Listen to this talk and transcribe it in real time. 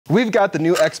We've got the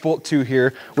new X-Bolt 2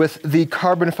 here with the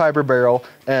carbon fiber barrel,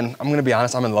 and I'm gonna be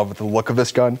honest, I'm in love with the look of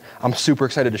this gun. I'm super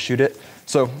excited to shoot it.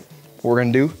 So what we're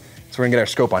gonna do is we're gonna get our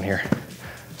scope on here.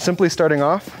 Simply starting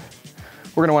off,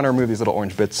 we're gonna wanna remove these little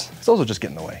orange bits. It's also just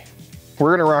getting in the way.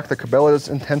 We're gonna rock the Cabela's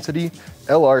Intensity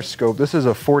LR scope. This is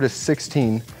a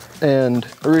 4-16, and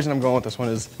the reason I'm going with this one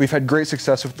is we've had great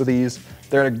success with these.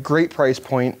 They're at a great price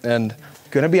point, and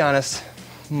gonna be honest,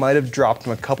 might have dropped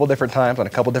them a couple different times on a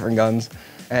couple different guns,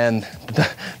 and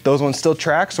those ones still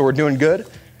track, so we're doing good.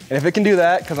 And if it can do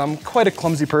that, because I'm quite a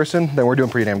clumsy person, then we're doing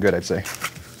pretty damn good, I'd say.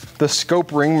 The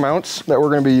scope ring mounts that we're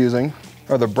gonna be using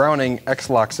are the Browning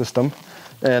X-Lock system.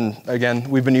 And again,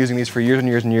 we've been using these for years and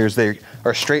years and years. They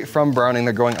are straight from Browning,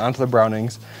 they're going onto the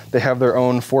Brownings. They have their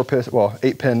own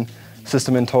 8-pin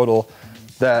system in total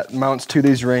that mounts to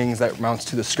these rings, that mounts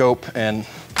to the scope. And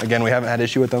again, we haven't had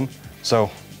issue with them, so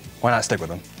why not stick with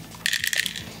them?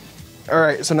 All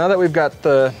right, so now that we've got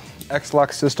the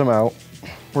X-Lock system out,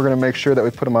 we're gonna make sure that we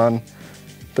put them on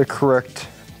the correct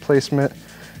placement.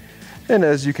 And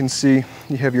as you can see,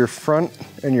 you have your front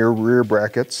and your rear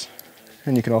brackets.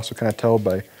 And you can also kind of tell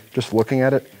by just looking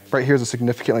at it. Right here's a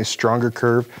significantly stronger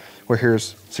curve, where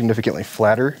here's significantly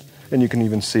flatter. And you can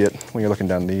even see it when you're looking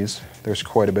down these. There's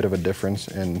quite a bit of a difference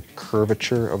in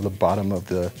curvature of the bottom of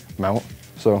the mount.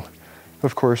 So,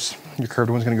 of course, your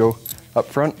curved one's gonna go up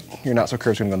front, your not so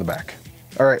curved's gonna go in the back.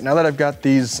 All right, now that I've got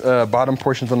these bottom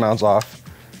portions of the mounts off,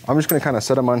 I'm just gonna kind of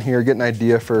set them on here, get an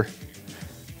idea for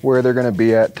where they're gonna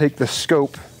be at, take the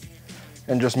scope,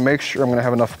 and just make sure I'm gonna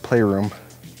have enough playroom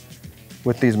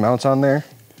with these mounts on there.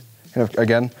 And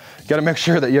again, you gotta make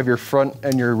sure that you have your front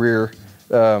and your rear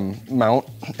mount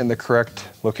in the correct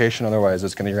location, otherwise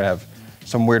you're gonna have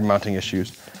some weird mounting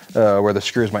issues where the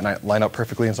screws might not line up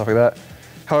perfectly and stuff like that.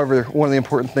 However, one of the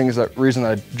important things, that reason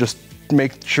I just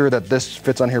make sure that this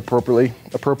fits on here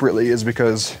appropriately is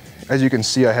because, as you can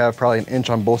see, I have probably 1 inch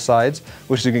on both sides,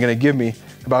 which is gonna give me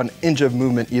about 1 inch of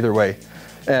movement either way.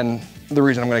 And the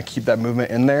reason I'm gonna keep that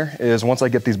movement in there is once I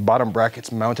get these bottom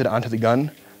brackets mounted onto the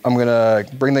gun, I'm gonna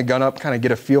bring the gun up, kind of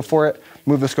get a feel for it,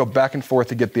 move the scope back and forth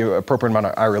to get the appropriate amount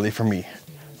of eye relief for me,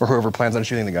 or whoever plans on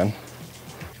shooting the gun. All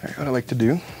right, what I like to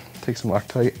do, take some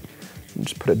Loctite, and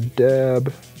just put a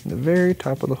dab in the very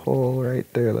top of the hole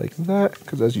right there like that,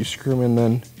 because as you screw them in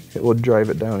then, it will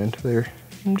drive it down into there.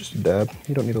 And just a dab,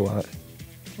 you don't need a lot.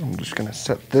 I'm just gonna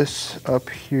set this up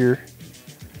here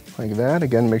like that.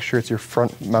 Again, make sure it's your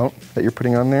front mount that you're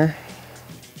putting on there.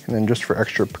 And then just for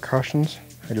extra precautions,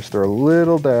 I just throw a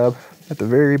little dab at the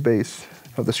very base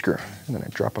of the screw, and then I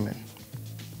drop them in.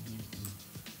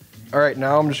 All right,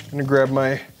 now I'm just gonna grab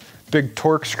my big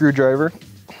torque screwdriver.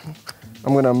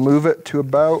 I'm gonna move it to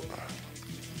about,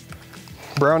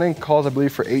 Browning calls, I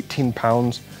believe, for 18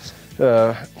 pounds,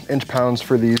 inch-pounds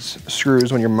for these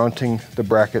screws when you're mounting the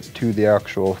brackets to the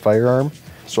actual firearm.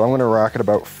 So I'm gonna rock it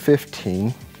about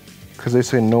 15, because they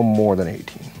say no more than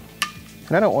 18.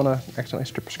 And I don't wanna accidentally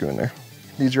strip a screw in there.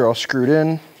 These are all screwed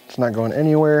in, it's not going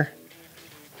anywhere.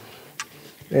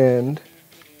 And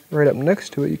right up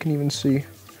next to it, you can even see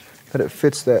that it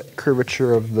fits that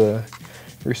curvature of the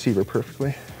receiver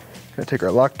perfectly. Gonna take our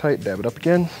Loctite, dab it up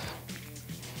again,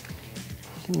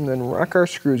 and then rock our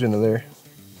screws into there.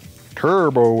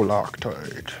 Turbo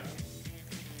Loctite.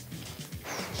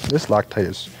 This Loctite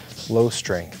is low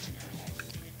strength.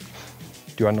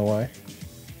 Do you wanna know why?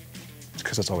 It's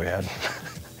because that's all we had.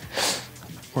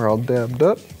 We're all dabbed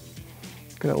up.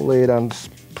 Gonna lay it on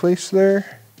place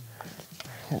there.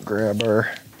 Grab our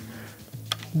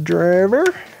driver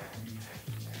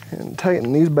and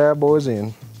tighten these bad boys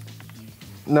in.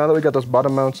 Now that we got those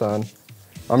bottom mounts on,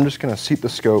 I'm just gonna seat the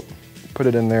scope, put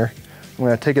it in there. I'm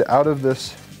gonna take it out of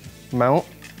this mount,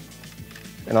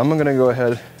 and I'm gonna go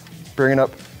ahead, bring it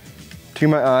up to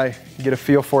my eye, get a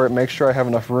feel for it, make sure I have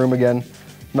enough room again,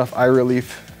 enough eye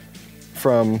relief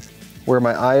from where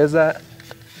my eye is at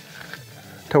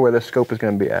to where the scope is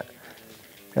gonna be at.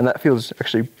 And that feels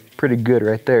actually pretty good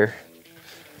right there.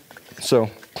 So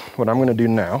what I'm gonna do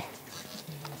now,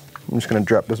 I'm just gonna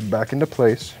drop this back into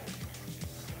place,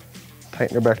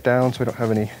 tighten her back down so we don't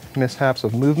have any mishaps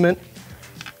of movement,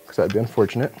 because that'd be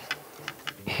unfortunate.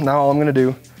 Now all I'm gonna do,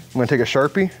 I'm gonna take a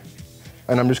Sharpie,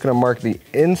 and I'm just gonna mark the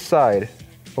inside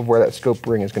of where that scope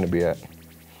ring is gonna be at.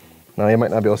 Now you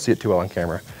might not be able to see it too well on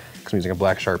camera, because I'm using a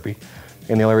black Sharpie.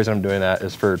 And the only reason I'm doing that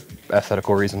is for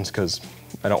aesthetical reasons, because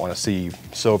I don't want to see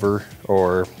silver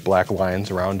or black lines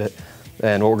around it.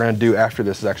 And what we're going to do after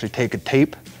this is actually take a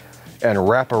tape and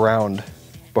wrap around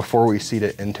before we seat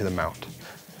it into the mount,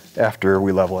 after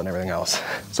we level it and everything else.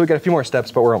 So we got a few more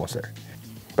steps, but we're almost there.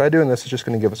 By doing this, it's just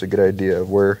going to give us a good idea of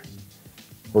where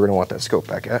we're going to want that scope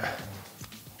back at.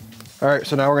 All right,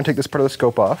 so now we're gonna take this part of the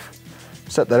scope off,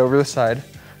 set that over to the side.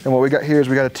 And what we got here is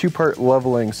we got a 2-part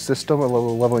leveling system, a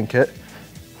little leveling kit.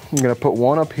 I'm gonna put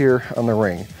one up here on the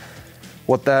ring.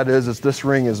 What that is this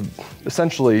ring is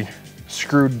essentially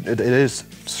screwed, it is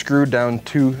screwed down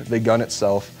to the gun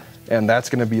itself, and that's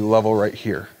gonna be level right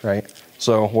here, right?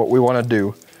 So what we wanna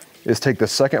do is take the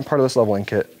second part of this leveling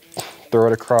kit, throw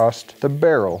it across the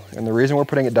barrel. And the reason we're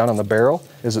putting it down on the barrel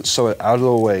is it's so it's out of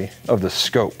the way of the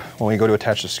scope when we go to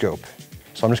attach the scope.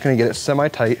 So I'm just gonna get it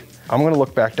semi-tight. I'm gonna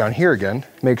look back down here again,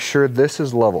 make sure this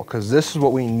is level, because this is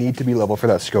what we need to be level for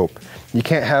that scope. You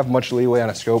can't have much leeway on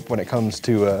a scope when it comes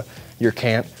to your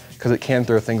cant, because it can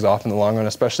throw things off in the long run,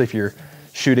 especially if you're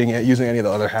shooting it using any of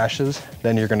the other hashes,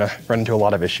 then you're gonna run into a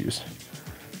lot of issues.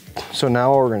 So now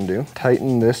what we're gonna do,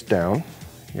 tighten this down.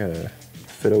 You gotta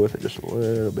fiddle with it just a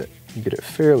little bit. You get it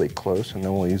fairly close, and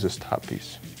then we'll use this top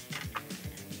piece.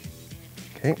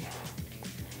 Okay.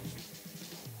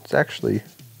 It's actually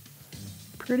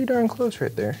pretty darn close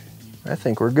right there. I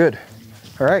think we're good.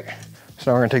 All right,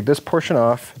 so now we're gonna take this portion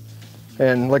off,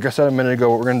 and like I said a minute ago,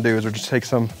 what we're gonna do is we're just take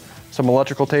some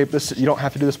electrical tape. This, you don't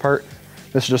have to do this part.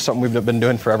 This is just something we've been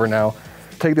doing forever now.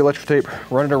 Take the electrical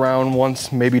tape, run it around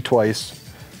once, maybe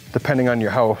twice, depending on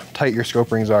how tight your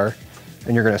scope rings are,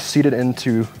 and you're gonna seat it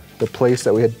into the place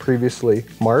that we had previously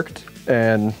marked,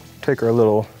 and take our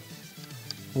little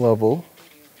level,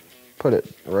 put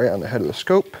it right on the head of the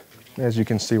scope. As you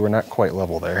can see, we're not quite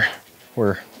level there.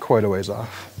 We're quite a ways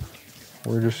off.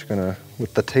 We're just gonna,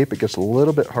 with the tape, it gets a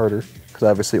little bit harder because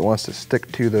obviously it wants to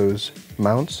stick to those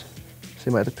mounts. So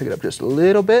you might have to pick it up just a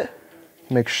little bit.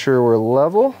 Make sure we're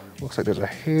level. Looks like there's a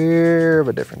hair of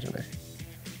a difference in there.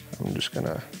 I'm just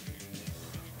gonna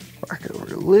rock it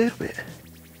over a little bit.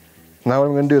 Now what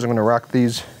I'm gonna do is I'm gonna rock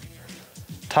these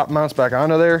top mounts back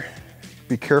onto there.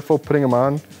 Be careful putting them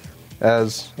on,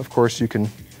 as of course you can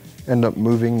end up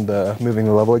moving the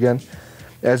level again.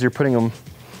 As you're putting them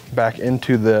back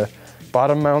into the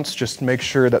bottom mounts, just make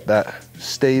sure that that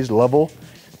stays level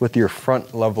with your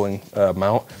front leveling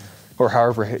mount, or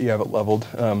however you have it leveled.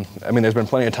 I mean, there's been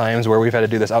plenty of times where we've had to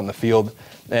do this out in the field,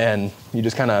 and you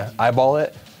just kind of eyeball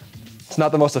it. It's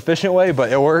not the most efficient way,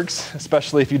 but it works,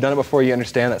 especially if you've done it before. You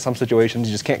understand that some situations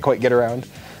you just can't quite get around.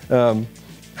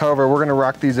 However, we're gonna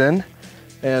rock these in,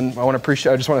 and I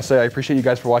just wanna say I appreciate you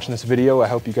guys for watching this video. I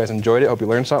hope you guys enjoyed it, hope you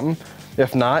learned something.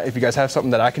 If not, if you guys have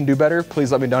something that I can do better,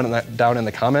 please let me down in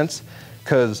the comments,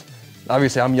 because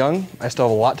obviously I'm young, I still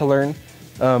have a lot to learn.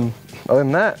 Other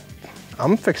than that,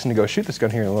 I'm fixing to go shoot this gun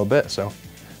here in a little bit, so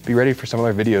be ready for some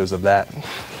other videos of that.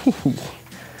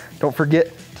 Don't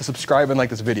forget to subscribe and like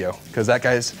this video, because that,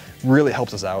 guys, really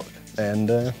helps us out.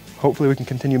 And hopefully we can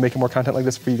continue making more content like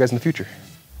this for you guys in the future.